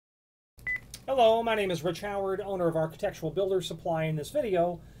Hello, my name is Rich Howard, owner of Architectural Builder Supply. In this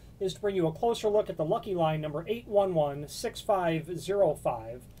video is to bring you a closer look at the Lucky Line number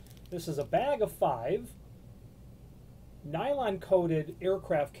 8116505. This is a bag of 5, nylon-coated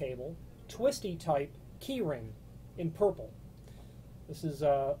aircraft cable, twisty type keyring in purple. This is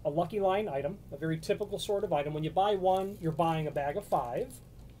a Lucky Line item, a very typical sort of item. When you buy one, you're buying a bag of 5.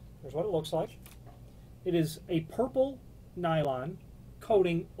 Here's what it looks like. It is a purple nylon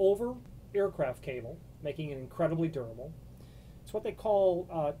coating over aircraft cable, making it incredibly durable. It's what they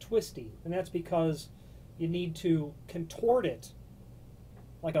call twisty, and that's because you need to contort it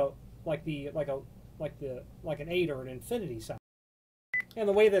like an 8 or an infinity sign. And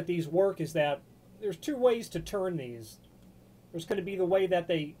the way that these work is that there's two ways to turn these. There's going to be the way that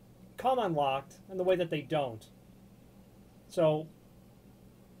they come unlocked and the way that they don't. So,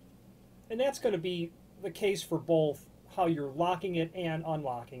 and that's going to be the case for both how you're locking it and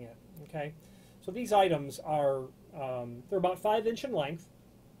unlocking it. Okay, so these items are they're about 5 inch in length,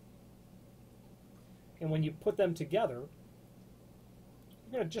 and when you put them together,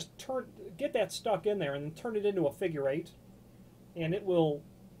 you're going to just get that stuck in there and then turn it into a figure 8, and it will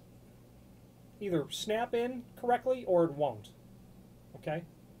either snap in correctly or it won't. Okay,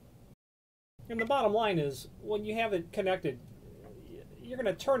 and the bottom line is when you have it connected, you're going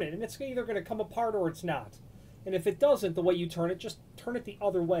to turn it, and it's either going to come apart or it's not. And if it doesn't, the way you turn it, just turn it the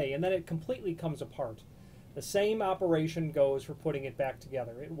other way, and then it completely comes apart. The same operation goes for putting it back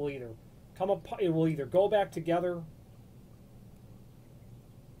together. It will either come apart, it will either go back together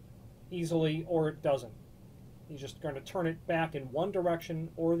easily, or it doesn't. You're just going to turn it back in one direction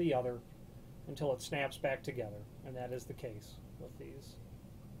or the other until it snaps back together, and that is the case with these.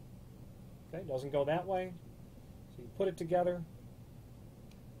 Okay, it doesn't go that way, so you put it together.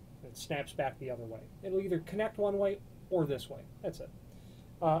 It snaps back the other way. It'll either connect one way or this way. That's it.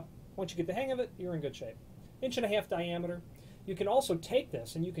 Once you get the hang of it, you're in good shape. 1.5 inch diameter. You can also take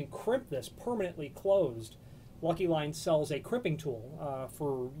this and you can crimp this permanently closed. Lucky Line sells a crimping tool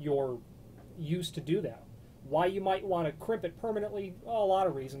for your use to do that. Why you might want to crimp it permanently? Well, a lot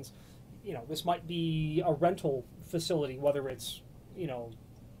of reasons. You know, this might be a rental facility, whether it's, you know,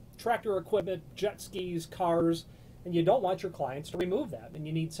 tractor equipment, jet skis, cars, and you don't want your clients to remove that, and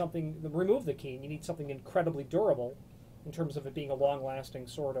you need something to remove the key, and you need something incredibly durable in terms of it being a long-lasting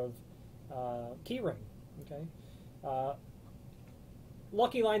sort of key ring. Okay,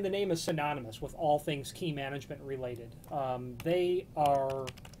 Lucky Line, the name is synonymous with all things key management related. They are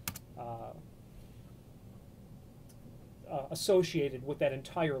associated with that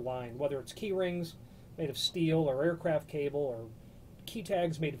entire line, whether it's key rings made of steel or aircraft cable, or key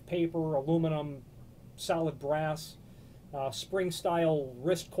tags made of paper, aluminum, solid brass, spring-style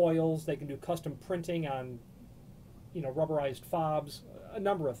wrist coils. They can do custom printing on, you know, rubberized fobs, a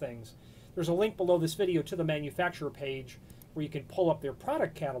number of things. There's a link below this video to the manufacturer page where you can pull up their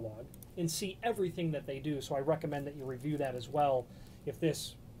product catalog and see everything that they do. So I recommend that you review that as well. If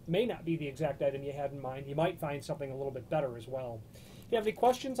this may not be the exact item you had in mind, you might find something a little bit better as well. If you have any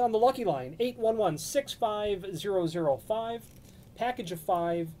questions on the Lucky Line, 811-65005, package of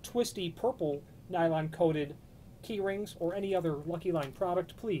 5 twisty purple nylon coated key rings or any other Lucky Line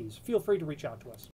product, please feel free to reach out to us.